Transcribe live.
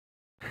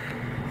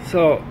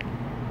So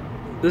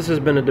this has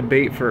been a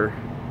debate for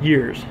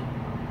years.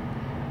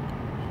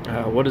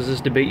 What is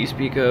this debate you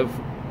speak of?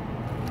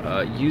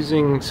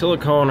 Using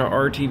silicone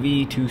or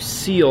RTV to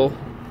seal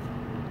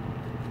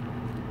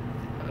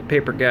a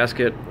paper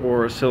gasket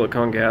or a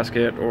silicone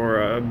gasket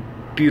or a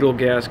butyl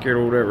gasket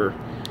or whatever.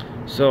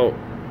 So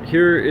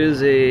here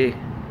is a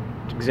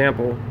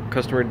example.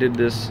 Customer did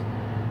this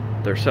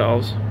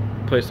themselves,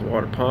 placed the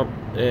water pump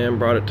and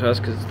brought it to us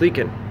because it's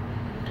leaking.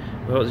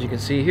 Well, as you can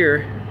see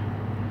here,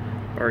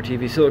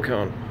 RTV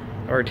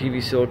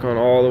silicone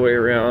all the way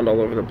around, all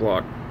over the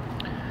block.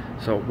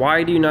 So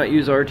why do you not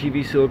use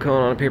RTV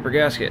silicone on a paper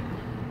gasket?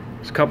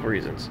 There's a couple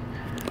reasons.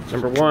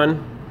 Number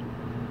one,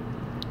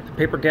 the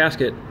paper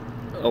gasket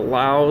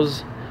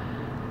allows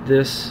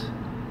this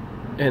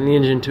and the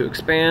engine to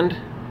expand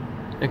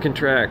and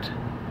contract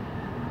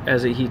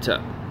as it heats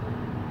up.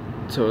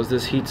 So as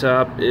this heats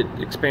up, it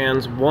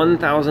expands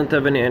 1/1000th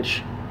of an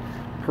inch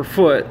per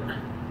foot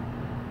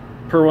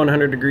per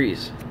 100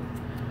 degrees.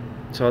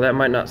 So that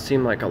might not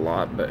seem like a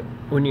lot, but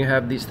when you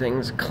have these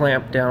things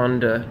clamped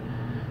down to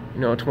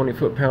 20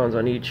 foot-pounds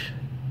on each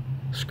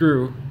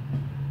screw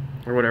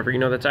or whatever,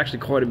 that's actually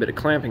quite a bit of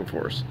clamping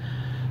force.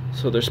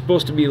 So there's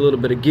supposed to be a little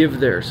bit of give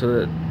there, so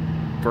that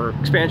for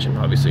expansion,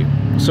 obviously.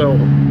 So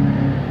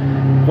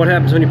what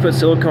happens when you put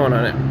silicone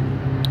on it?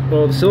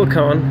 Well, the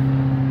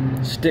silicone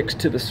sticks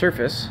to the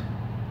surface,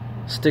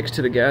 sticks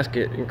to the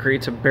gasket, and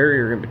creates a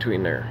barrier in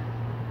between there.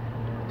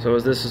 So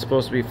as this is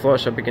supposed to be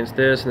flush up against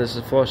this, and this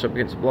is flush up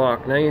against the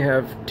block, now you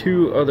have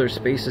two other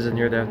spaces in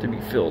here that have to be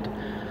filled.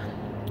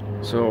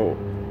 So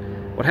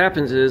what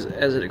happens is,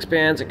 as it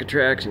expands and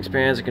contracts,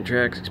 expands and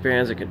contracts,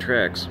 expands and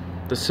contracts,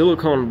 the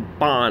silicone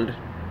bond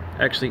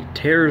actually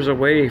tears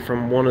away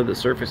from one of the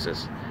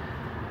surfaces.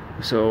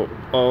 So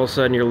all of a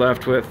sudden you're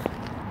left with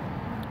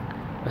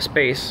a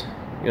space,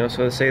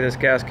 so let's say this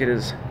gasket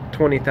is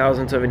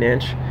 20/1000ths of an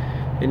inch,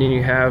 and then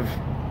you have,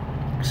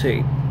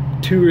 say,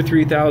 2 or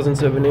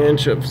 3/1000ths of an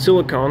inch of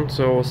silicone,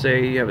 so we'll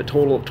say you have a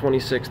total of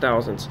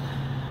 26/1000ths.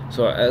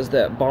 So as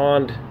that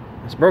bond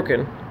is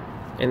broken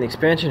and the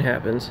expansion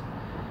happens,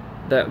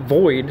 that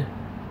void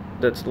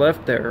that's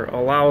left there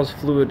allows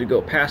fluid to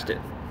go past it,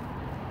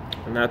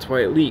 and that's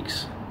why it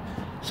leaks.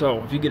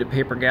 So if you get a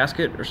paper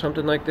gasket or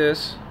something like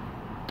this,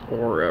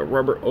 or a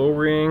rubber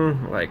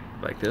O-ring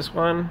like this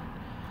one,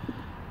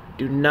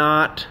 do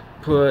not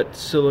put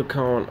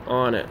silicone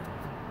on it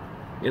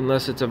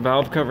unless it's a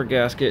valve cover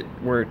gasket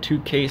where two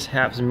case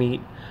halves meet,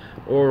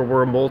 or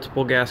where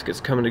multiple gaskets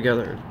come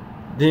together.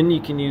 Then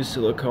you can use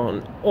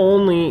silicone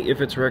only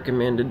if it's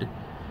recommended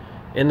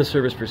in the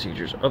service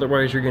procedures.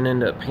 Otherwise you're going to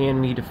end up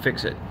paying me to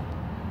fix it.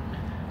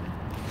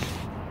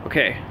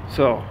 Okay,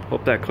 so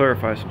hope that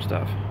clarifies some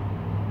stuff.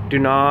 Do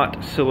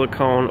not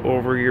silicone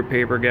over your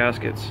paper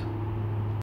gaskets.